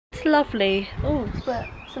It's lovely. Oh, it's wet.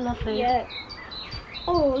 It's a lovely. Yeah.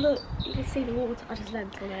 Oh look, you can see the water. I just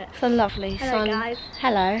leant on it. It's a lovely Hello guys.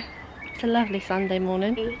 Hello. It's a lovely Sunday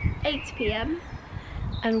morning. 8 PM.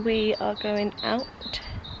 And we are going out.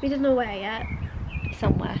 We don't know where yet.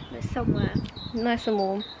 Somewhere. It's somewhere. Nice and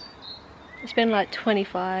warm. It's been like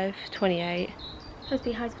 25, 28. Supposed to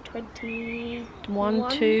be highs of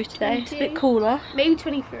 21, 2 today. 22. It's a bit cooler. Maybe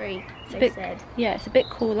 23, It's they a bit, said. yeah, it's a bit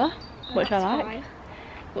cooler, which I That's like. fine.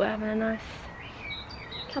 We're having a nice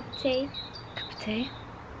Cup of tea. cup of tea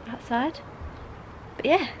outside. But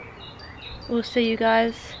yeah, we'll see you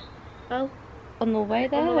guys Well, on the way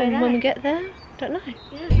there, on the way and when there. we get there. Don't know.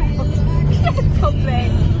 yeah.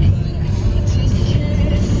 Probably.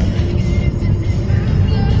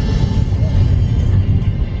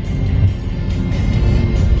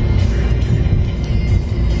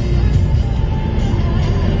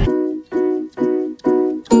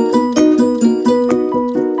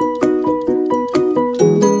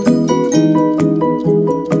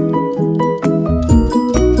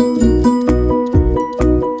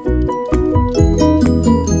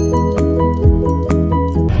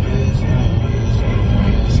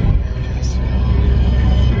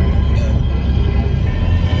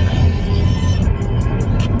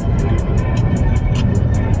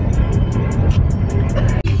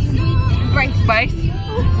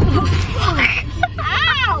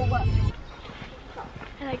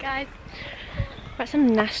 Hello guys. We're at some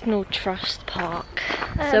National Trust park,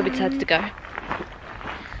 so we decided to go.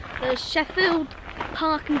 The Sheffield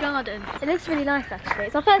Park and Garden. It looks really nice actually.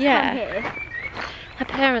 It's our first time here. Her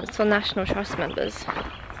parents are National Trust members.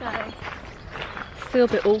 So Still a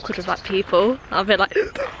bit awkward with like people. I'll be like,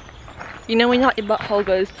 you know when like your butthole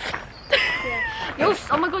goes. yeah.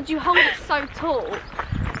 Oh my god, you hold it so tall.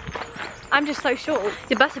 I'm just so short. Yeah,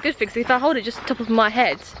 but that's a good thing, because if I hold it just top of my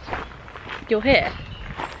head, you're here.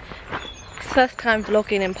 It's first time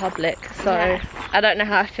vlogging in public, so Yes. I don't know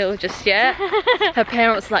how I feel just yet. Her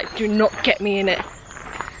parents like, do not get me in it.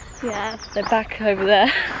 Yeah. They're back over there.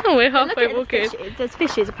 We're Look halfway at walking. the fishes. There's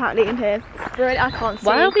fishes apparently in here. Really, I can't see.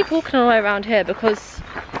 Why are we walking all the way around here? Because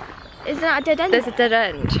Isn't that a dead end? there's a dead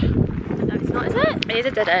end. No, it's not, is it? It is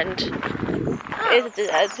a dead end. It is a dead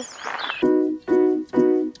end.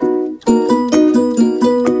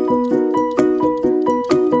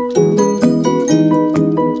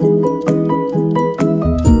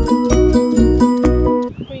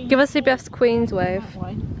 Give us the best Queen's wave.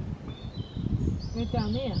 We're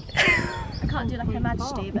down there. I can't do like Her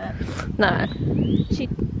Majesty, but No.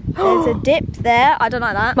 there's a dip there. I don't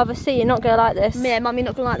like that. Mother, see, you're not gonna like this. Yeah, Mummy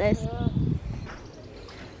not gonna like this.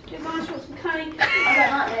 Do you mind want some cake? I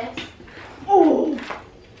don't like this. Oh!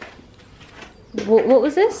 What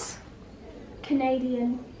was this?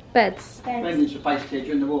 Canadian Beds. beds. Pregnant supposed to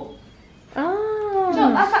during the war. Oh.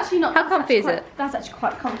 No, that's actually not. How that's comfy actually is it? That's actually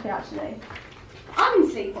quite comfy, actually. I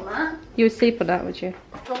can sleep on that. You would sleep on that, would you?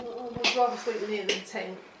 I'd rather sleep in here than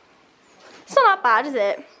 10. It's not that bad, is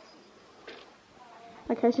it?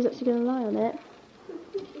 Okay, she's actually going to lie on it.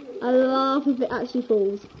 I laugh if it actually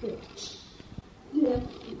falls. Yeah.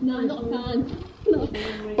 No, not a fan.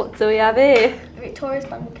 What do we have here? Victoria's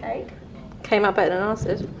bundle cake. Came out better than ours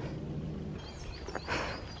did.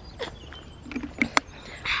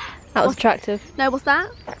 That was attractive. No, what's that?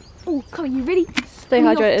 Oh, come on, you really Stay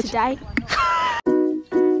off hydrated. today.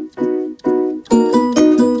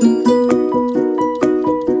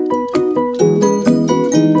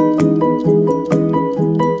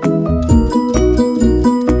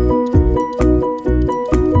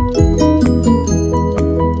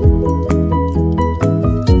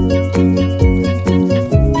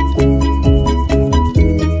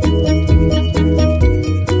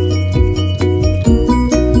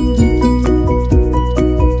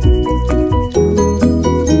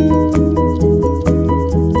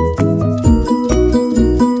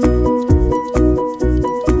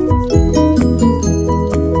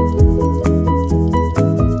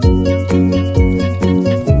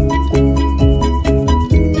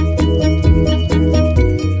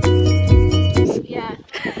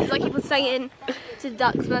 Saying to the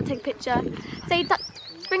ducks when I take a picture, say duck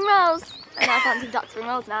spring rolls, and I fancy duck spring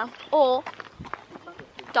rolls now, or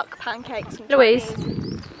duck pancakes from Louise,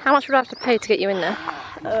 Chinese. how much would I have to pay to get you in there?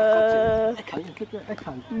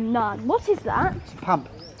 Echo. None. What is that? Pump.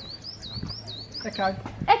 Echo.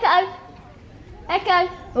 Echo.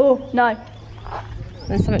 Echo. Oh no.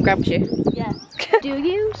 Then something grabbed you. Yeah. Do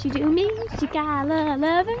you? She do me. She gotta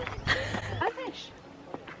love her. A fish.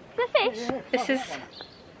 The fish. This is.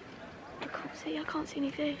 I can't see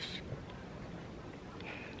any fish.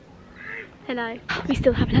 Hello. We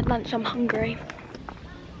still haven't had lunch, I'm hungry.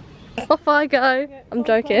 Off I go. I'm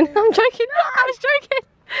joking. I'm joking. I was joking.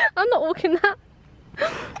 I'm not walking that.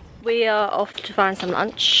 We are off to find some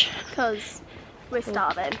lunch. Because we're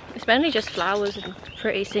starving. It's mainly just flowers and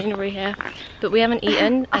pretty scenery here. But we haven't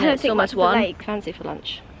eaten and it's almost one. Fancy for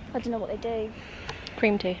lunch. I don't know what they do.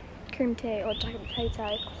 Cream tea. Cream tea or jacket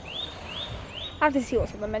potato. I have to see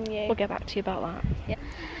what's on the menu. We'll get back to you about that. Yeah.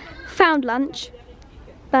 Found lunch,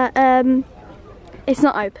 but it's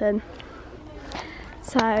not open.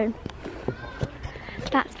 So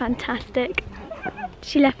that's fantastic.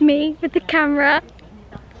 She left me with the camera.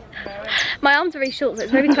 My arms are very short, so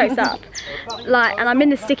it's very close up. Like, and I'm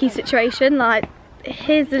in a sticky situation. Like,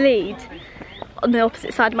 here's the lead on the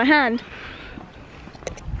opposite side of my hand.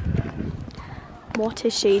 What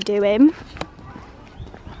is she doing?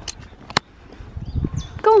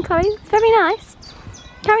 Go on, Chloe. It's very nice.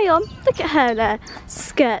 Carry on. Look at her there.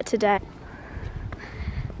 Skirt today.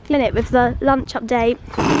 In it with the lunch update.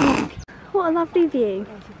 What a lovely view.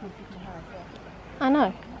 I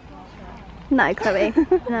know. No, Chloe.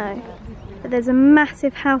 No. But there's a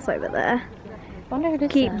massive house over there. I wonder who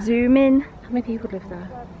lives Keep there. zooming. How many people live there?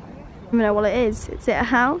 I don't know what it is. Is it a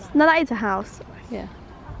house? No, that is a house. Yeah.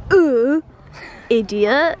 Ooh,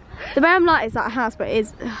 idiot. The way I'm like, is that a house? But it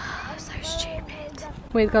is so stupid.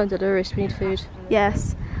 We're going to Louise. We need food.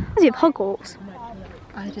 Yes. Does he have Hogwarts?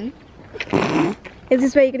 I do. Is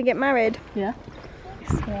this where you're going to get married? Yeah.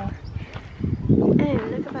 Yeah. Oh,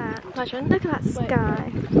 look at that. Imagine. Look at that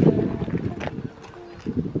sky.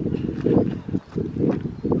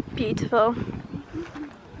 Beautiful.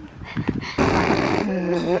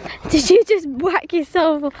 Did you just whack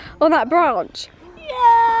yourself on that branch?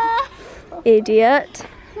 Yeah. Idiot.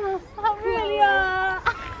 Really?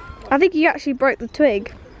 I think you actually broke the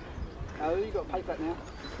twig. Oh, you got paper now.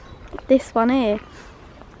 This one here.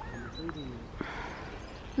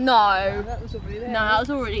 No. That was already there. No, that was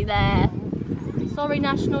already there. Sorry,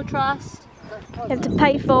 National Trust. You have to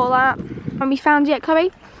pay for that. Haven't we found yet,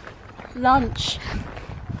 Chloe? Lunch.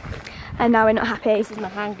 And now we're not happy. This is my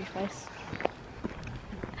hangry face.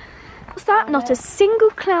 What's that? Not a single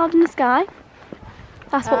cloud in the sky.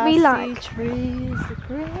 That's what we like. Trees are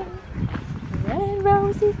green, red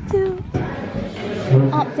roses too.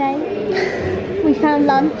 Update. We found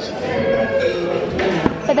lunch.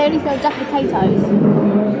 But they only sell jack potatoes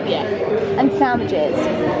Yeah. and sandwiches.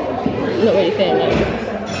 Not really feeling it.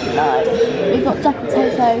 No. We've got jack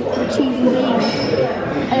potato with cheese and beans.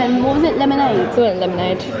 And then what was it? Lemonade. It's not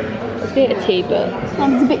lemonade. It's a bit of tea, but I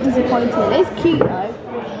was a bit disappointed. It's cute though.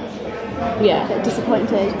 yeah. Bit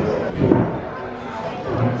disappointed.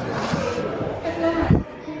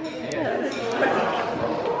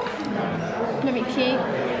 Very cute.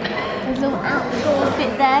 There's a little outdoors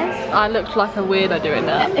bit there. I looked like a weirdo doing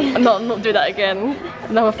that. I'm not do that again.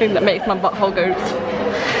 Another thing that makes my butthole go.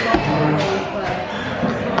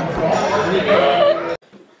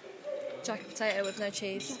 Jack potato with no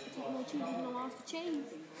cheese.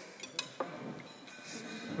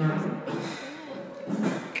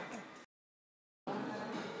 So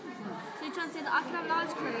you're trying to say that I can have an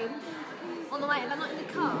ice cream on the way, if I'm not in the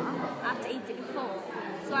car, I have to eat it before.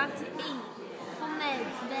 So I have to eat from there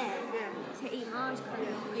to there to eat my ice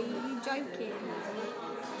cream. Are you joking?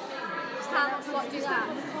 How much do I do that?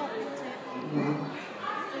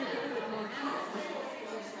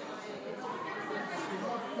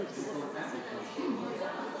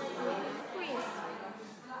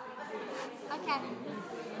 Okay.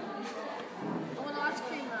 I want ice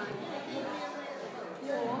cream though.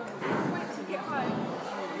 Wait to get home.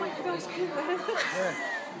 Wait for the ice cream then.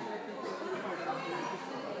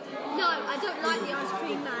 No, I don't like the ice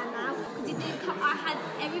cream man now because he didn't come. I had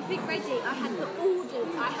everything ready. I had the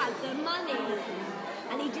orders. I had the money,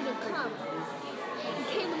 and he didn't come. He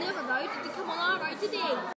came on the other road. Did he come on our road? Did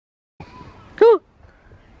he? Cool.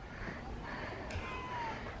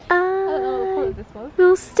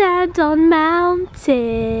 We'll stand on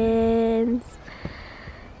mountains.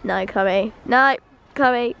 No, Chloe. No,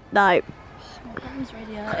 Chloe. No. My gum's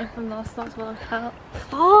really hurting from last night's workout.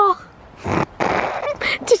 Oh!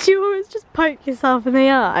 Did you always just poke yourself in the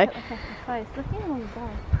eye?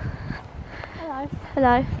 Hello.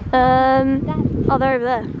 Hello. Oh, they're over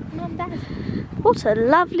there. Mum, Dad. What a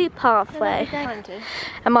lovely pathway. Trying to.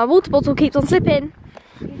 And my water bottle keeps on slipping.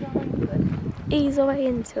 Ease our way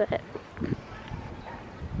into it.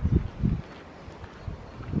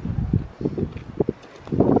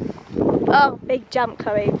 Oh, big jump,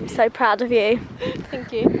 Chloe. I'm so proud of you.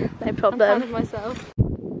 Thank you. No I'm proud problem. of myself.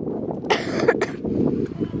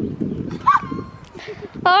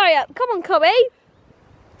 Hurry up. Come on, Chloe.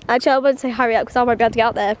 Actually, I won't say hurry up because I won't be able to get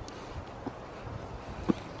out there.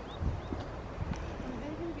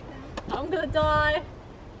 die.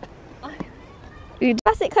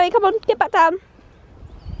 That's it, Chloe, come on, get back down.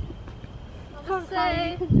 I'm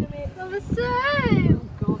safe. I'm safe.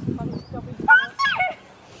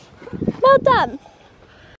 Well done.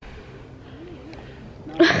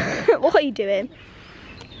 What are you doing?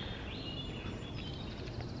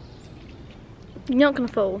 You're not gonna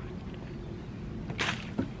fall.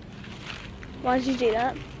 Why did you do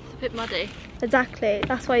that? It's a bit muddy. Exactly,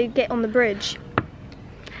 that's why you get on the bridge.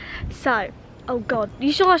 So, oh god,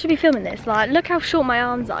 you sure I should be filming this? Like, look how short my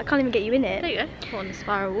arms are, I can't even get you in it. There you go. On the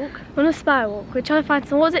spiral walk. We're on a spiral walk, we're trying to find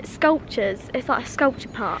some, what is it, sculptures? It's like a sculpture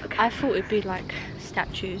park. I thought it'd be like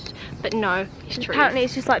statues, but no, it's trees. Apparently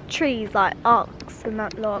it's just like trees, like arcs and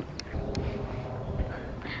that lot.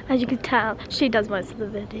 As you can tell, she does most of the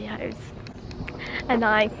videos. And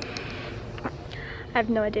I have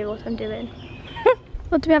no idea what I'm doing.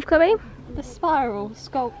 What do we have, Chloe? The spiral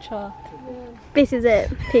sculpture. This is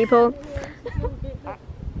it, people.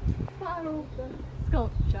 Spiral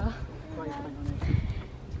sculpture.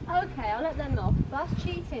 Okay, I'll let them off. That's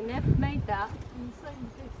cheating. They've made that.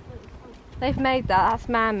 They've made that. That's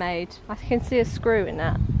man-made. I can see a screw in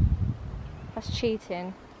that. That's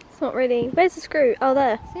cheating. It's not really. Where's the screw? Oh,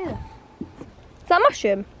 there. See that? Is that a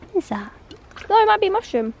mushroom? What is that? No, it might be a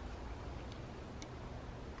mushroom.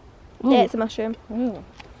 Ooh. Yeah, it's a mushroom. Ooh.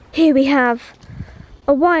 Here we have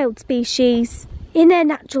a wild species in their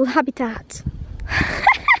natural habitat.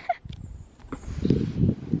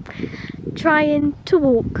 Trying to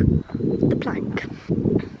walk the plank.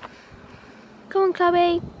 Come on,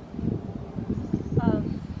 Chloe.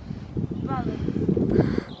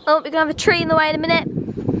 Oh, we're gonna have a tree in the way in a minute.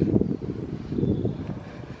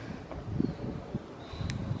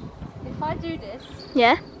 If I do this,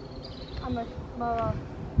 Yeah? I'm a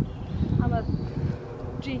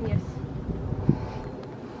genius.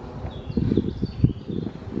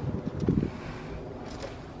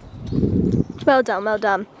 Well done, well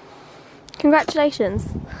done. Congratulations.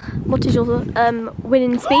 What is your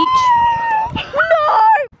winning speech? No!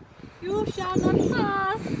 You shall not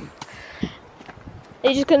pass.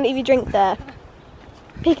 You're just gonna leave your drink there.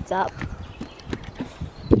 Pick it up.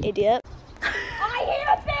 Idiot. I hear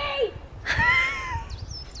a bee!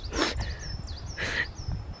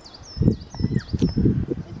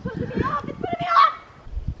 It's putting me off! It's putting me off!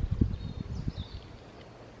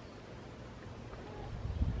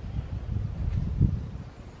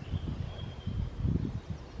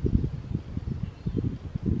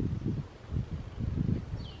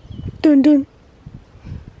 Dun dun.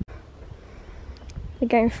 We're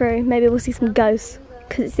going through. Maybe we'll see some ghosts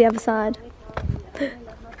because it's the other side. It's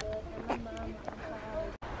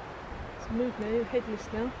moved now, you're headless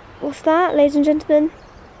now. What's that, ladies and gentlemen?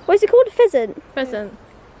 What is it called? A pheasant? Pheasant.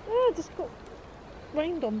 Yeah, just got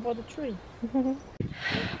rained on by the tree.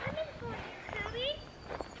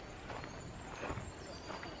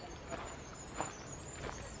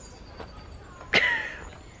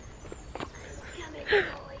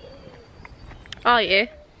 Are you?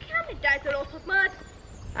 There's a lot of mud.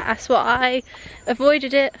 That's what I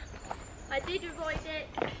avoided it. I did avoid it.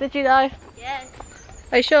 Did you though? Yes.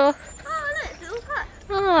 Are you sure? Oh, look, it's a little hut.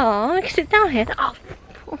 Oh, I can sit down here. Oh.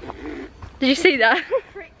 Did you see that?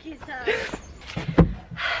 Frick is her.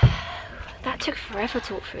 That took forever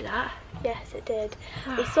to walk through that. Yes, it did.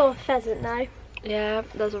 We saw a pheasant now. Yeah,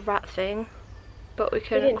 there's a rat thing, but we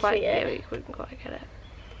couldn't didn't quite see it. we couldn't quite get it.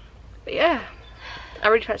 But yeah, I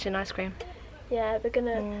really fancy an ice cream. Yeah, we're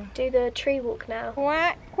gonna do the tree walk now.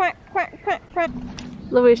 Quack, quack, quack, quack, quack.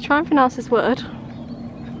 Louise, try and pronounce this word.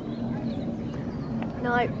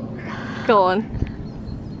 No, Go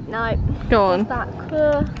on. no. Go on. What's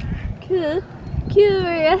that?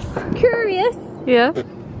 Curious. Curious. Yeah.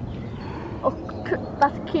 Oh,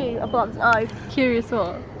 that's a Q. I thought it was an O. Curious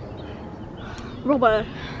what? Robber.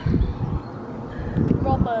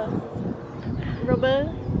 Robber.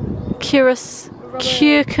 Robber. Curious.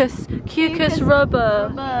 Cucus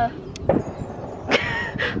rubber. Robber.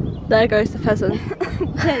 There goes the pheasant.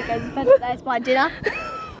 There goes the pheasant. There's my dinner.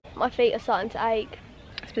 My feet are starting to ache.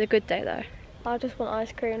 It's been a good day though. I just want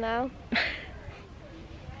ice cream now.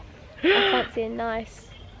 I fancy a nice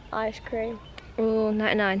ice cream. Oh,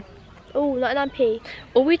 99. Oh, 99p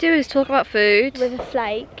All we do is talk about food. with a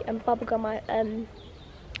flake and bubblegum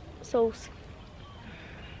sauce.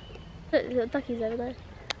 Look, little duckies over there.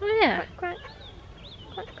 Oh yeah. Quack,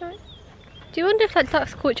 quack, quack. Do you wonder if like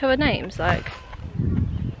ducks call each other names? Like,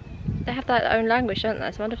 they have their own language, don't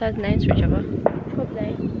they? So I wonder if they have names for each other.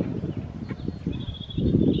 Probably.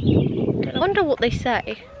 I wonder what they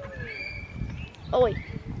say. Oi.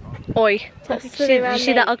 Oi. That's You swimming see around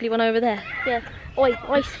that me. ugly one over there? Yeah. Oi,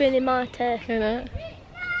 oi, spin in my turf. You know?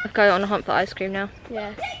 Let's go on a hunt for ice cream now.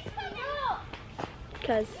 Yes.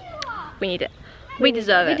 Because We need it. We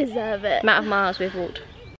deserve it. We deserve it. Amount of miles we've walked.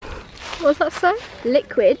 What does that say?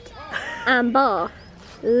 Liquid and bar.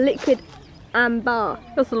 Liquid and bar.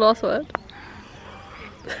 That's the last word.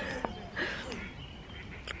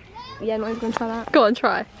 Yeah, I'm not even going to try that. Go on,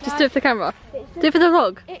 try. Just do it for the camera. Do it for the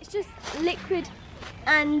vlog. It's just liquid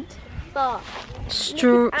and bar.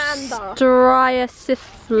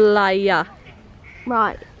 Striacyphlea.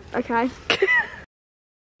 Right, okay.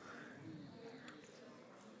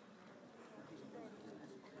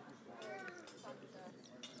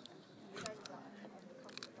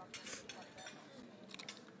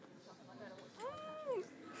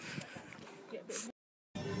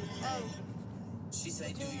 She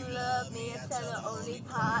say, do you love me? I tell her only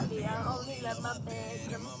partly. I only love my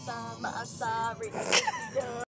bed, but I'm sorry.